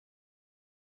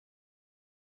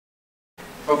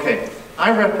Okay, I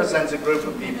represent a group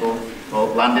of people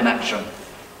called Land in Action.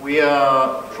 We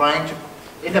are trying to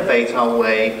innovate our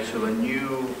way to a new,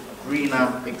 greener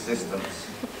existence.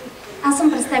 Аз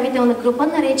съм представител на група,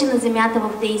 наречена Земята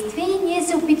в действие, и ние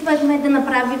се опитваме да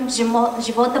направим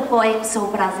живота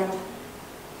по-екосъобразен.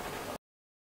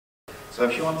 So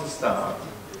if you want to start,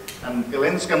 and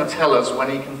Galen's going to tell us when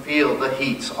he can feel the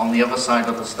heat on the other side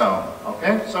of the stone,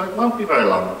 okay? So it won't be very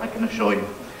long, I can assure you.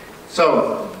 So,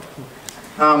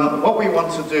 what we want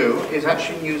to do is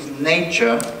actually use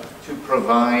nature to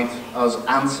provide us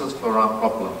answers for our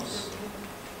problems.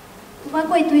 Това,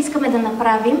 което искаме да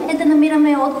направим, е да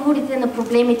намираме отговорите на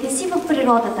проблемите си в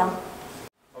природата.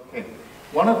 Okay.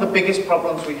 One of the biggest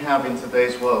problems we have in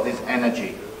today's world is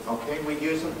energy. Okay, we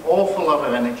use an awful lot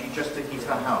of energy just to heat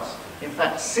our house. In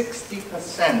fact,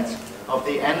 60% of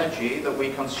the energy that we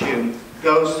consume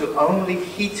goes to only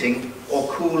heating or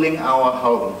cooling our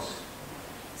homes.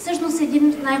 Всъщност един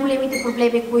от най-големите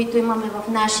проблеми, които имаме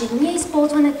в наши дни, е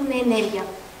използването на енергия.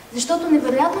 Защото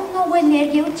невероятно много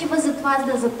енергия отива за това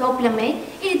да затопляме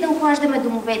или да охлаждаме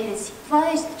домовете си. Това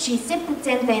е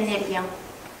 60% енергия.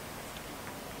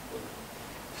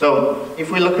 So,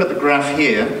 if we look at the graph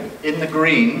here, in the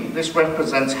green, this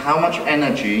represents how much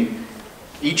energy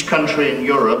each country in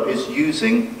Europe is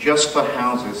using just for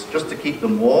houses, just to keep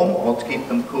them warm or to keep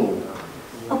them cool.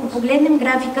 Ако погледнем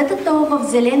графиката, то в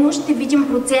зелено ще видим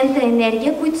процента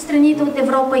енергия, които страните от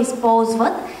Европа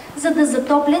използват, за да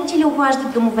затоплят или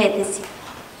охлаждат домовете си.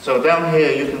 So down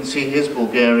here you can see here's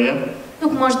Bulgaria.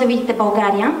 Тук може да видите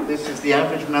България. This is the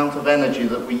average amount of energy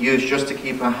that we use just to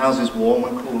keep our houses warm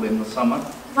and cool in the summer.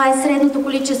 Това е средното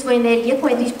количество енергия,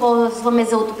 което използваме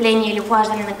за отопление или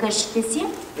охлаждане на къщите си.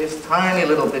 This tiny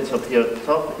little bit up here at the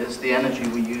top is the energy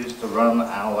we use to run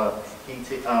our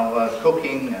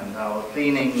cooking and our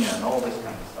cleaning and all this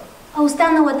kind of stuff. А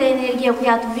останалата енергия,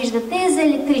 която виждате, е за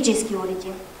електрически уреди.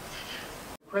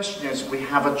 The question is, we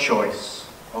have a choice,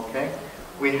 okay?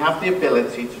 We have the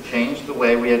ability to change the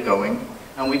way we are going,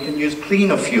 and we can use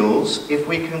cleaner fuels if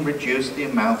we can reduce the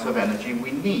amount of energy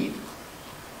we need.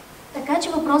 Така че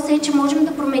въпросът е, че можем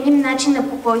да променим начина,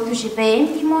 по който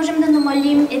живеем, и можем да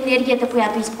намалим енергията,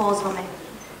 която използваме.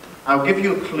 I'll give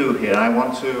you a clue here. I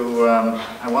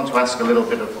want to ask a little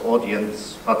bit of audience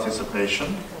participation.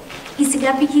 И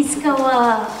сега бих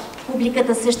искала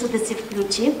публиката също да се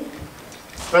включи.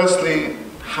 Firstly,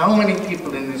 how many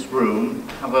people in this room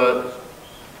have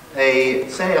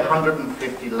say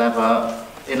 150 leva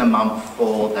in a month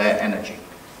for their energy?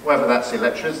 Whether that's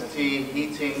electricity,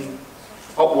 heating,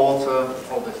 hot water,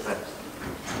 all this type of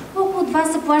stuff. Колко от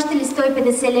вас са плащали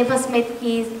 150 лева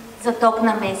сметки за ток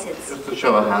на месец? Just to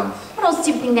show a hand. Просто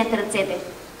си вдигнете ръцете.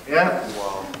 Yeah?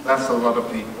 That's a lot of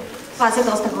people. Това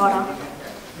са доста хора.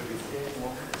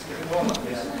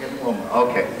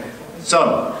 Okay. So,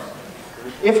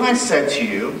 if I said to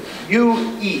you, you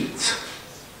eat.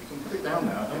 You can put it down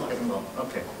now. It's getting long.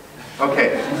 Okay. Okay.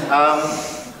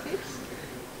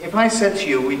 If I said to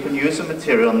you, we can use a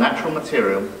material, natural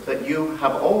material, that you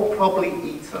have all probably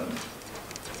eaten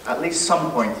at least some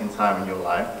point in time in your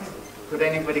life, could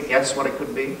anybody guess what it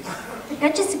could be?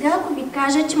 Така че сега, ако ви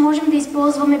кажа, че можем да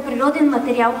използваме природен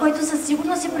материал, който със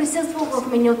сигурност е присъствал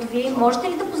в менюто ви, можете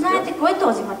ли да познаете кой е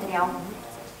този материал?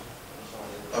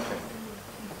 Okay.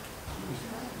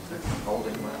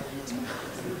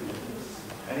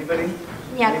 Anybody?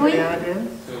 Някой?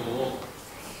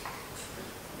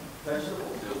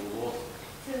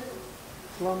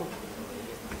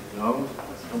 No?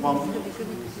 Come on.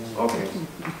 Okay.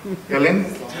 Gillian,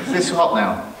 is this hot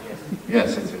now?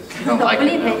 Yes, it is. You don't like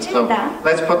it now. So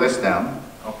let's put this down.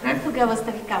 Okay? Тогава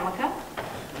стави камъка.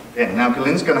 Okay, now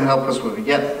Gillian's going to help us with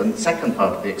yet the second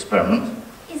part of the experiment.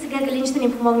 И сега Галин ще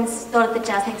ни помогне с втората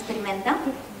част на експеримента.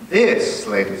 This,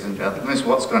 ladies and gentlemen, is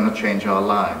what's going to change our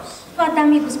lives. Това,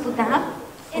 дами и господа,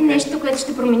 е нещо, което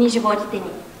ще промени животите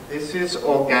ни. This is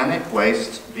organic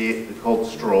waste, called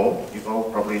straw. You've all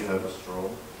probably heard of straw.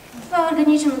 Това е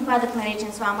органичен отпадък,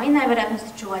 наречен слама, и най-вероятно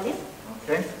сте чували.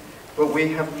 Okay, but we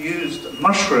have used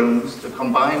mushrooms to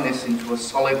combine this into a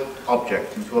solid object,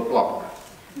 into a block.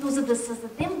 Но за да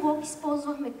създадем блок,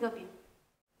 използвахме гъби.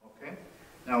 Okay,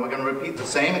 now we're going to repeat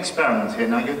the same experiment here.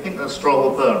 Now you think the straw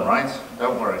will burn, right?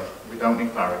 Don't worry, we don't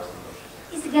need barracks.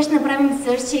 И сега ще направим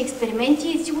същия експерименти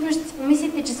и сигурно ще си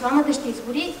помислите, че сламата ще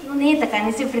изгори, но не е така,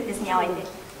 не се притеснявайте.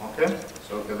 Okay,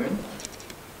 so Gillian.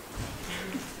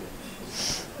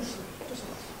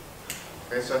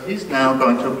 Okay, so he's now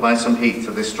going to apply some heat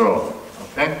to this straw.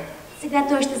 Okay? Сега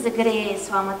той ще загрее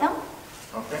сламата.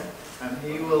 Okay, and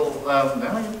he will,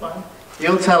 no, you're fine.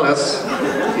 He'll tell us,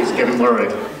 he's getting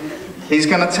worried. He's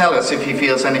going to tell us if he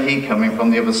feels any heat coming from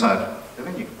the other side.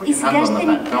 Gillian, you can Put your hand on the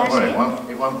back. Don't worry,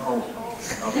 it won't hold.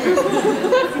 Okay.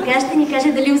 Сега ще ни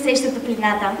каже дали усеща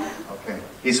топлината. Okay.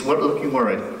 He's looking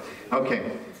worried. Okay.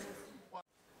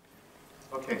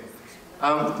 Okay.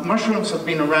 Mushrooms have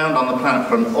been around on the planet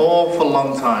for an awful long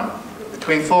time,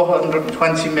 between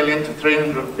 420 million to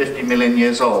 350 million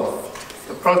years old.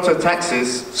 The prototaxis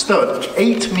stood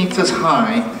 8 meters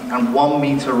high and 1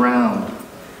 meter round.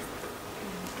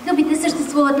 Гъбите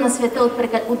съществуват на света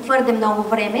от твърде много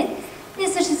време. Те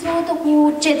съществуват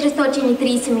около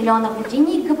 430 милиона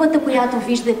години. Гъбата, която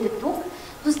виждате тук,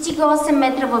 достига 8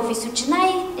 метра в височина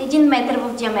и 1 метър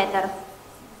в диаметър.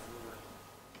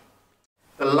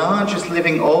 The largest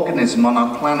living organism on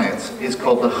our planet is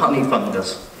called the honey fungus.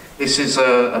 This is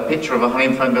a picture of a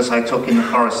honey fungus I took in the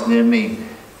forest near me.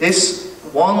 This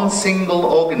one single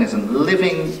organism,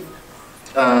 living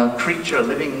creature,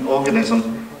 living organism,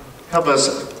 covers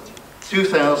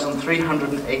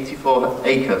 2,384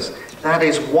 acres. That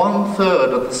is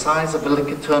 1/3 of the size of a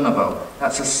Licaturnovo.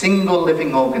 That's a single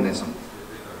living organism.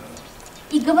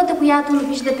 И гъбата, която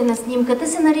виждате на снимката,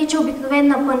 се нарича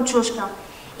обикновена пънчушка.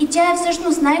 И тя е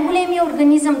всъщност най-големият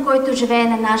организъм, който живее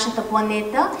на нашата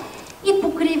планета и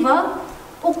покрива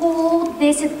около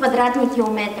 10 квадратни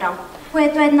километра,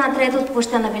 което е 1/3 от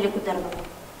площа на Велико Търново.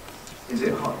 Is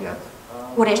it hot yet?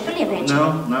 Горещо ли е вече?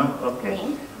 No, okay.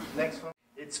 Next one.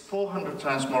 It's 400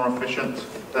 times more efficient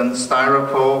than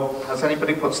styrofoam. Has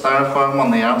anybody put styrofoam on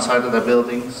the outside of their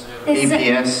buildings?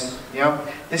 EPS, yeah?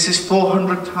 This is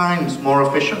 400 times more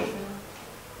efficient.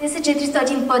 Те са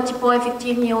 400 пъти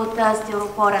по-ефективни от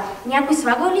стиропора. Някой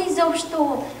слагал ли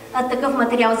изобщо такъв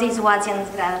материал за изолация на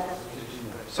сградата?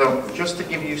 So, just to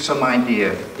give you some idea,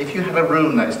 if you had a room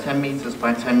that is 10 meters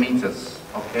by 10 meters,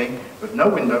 okay, with no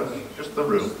windows, just the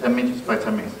room, 10 meters by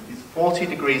 10 meters, it's 40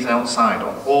 degrees outside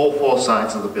on all 4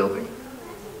 sides of the building.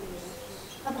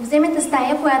 Ако вземете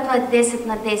стая, която е 10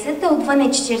 на 10, отвън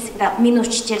е минус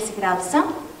 40 градуса.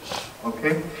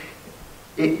 Okay.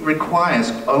 It requires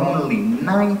only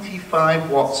 95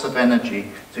 watts of energy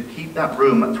to keep that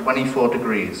room at 24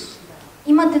 degrees.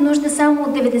 Имате нужда само от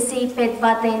 95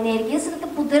 вата енергия, за да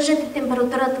поддържате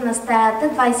температурата на стаята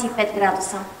 25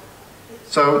 градуса.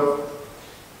 So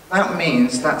that means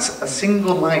that's a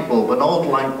single light bulb, an old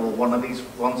light bulb, one of these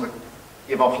ones that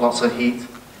give off lots of heat.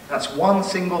 That's one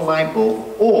single light bulb,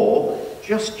 or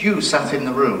just you sat in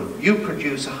the room. You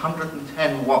produce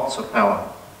 110 watts of power.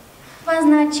 Това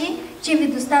значи, че ви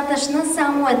достатъчна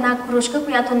само една кружка,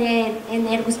 която не е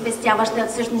енергоспестяваща,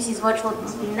 всъщност излъчва от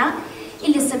топлина,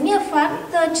 или самия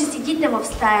факт, че седите в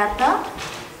стаята,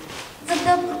 за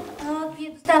да ви е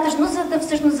достатъчно,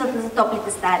 за да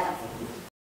затоплите стаята.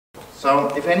 So,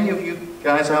 if any of you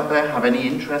guys out there have any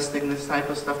interest in this type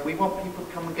of stuff, we want people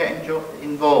to come and get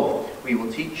involved. We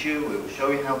will teach you, we will show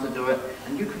you how to do it,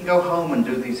 and you can go home and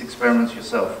do these experiments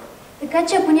yourself. Така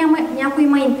че ако някой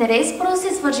има интерес, просто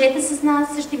се свържете с нас,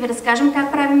 ще ви разкажем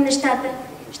как правим нещата,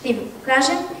 ще ви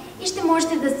покажем и ще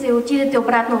можете да се отидете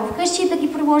обратно в къщи и да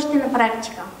ги приложите на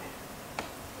практика.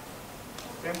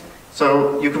 Okay. So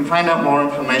you can find out more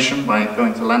information by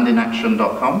going to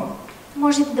landinaction.com.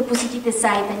 Можете да посетите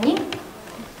сайта ни.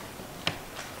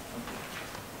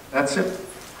 That's it.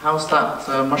 How's that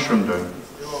mushroom doing?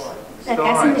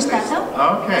 Така са нещата.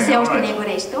 Все още не е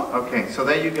горещо. Okay, so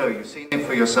there you go. You've seen it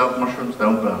for yourself. Mushrooms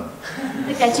don't burn.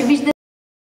 Така че виждате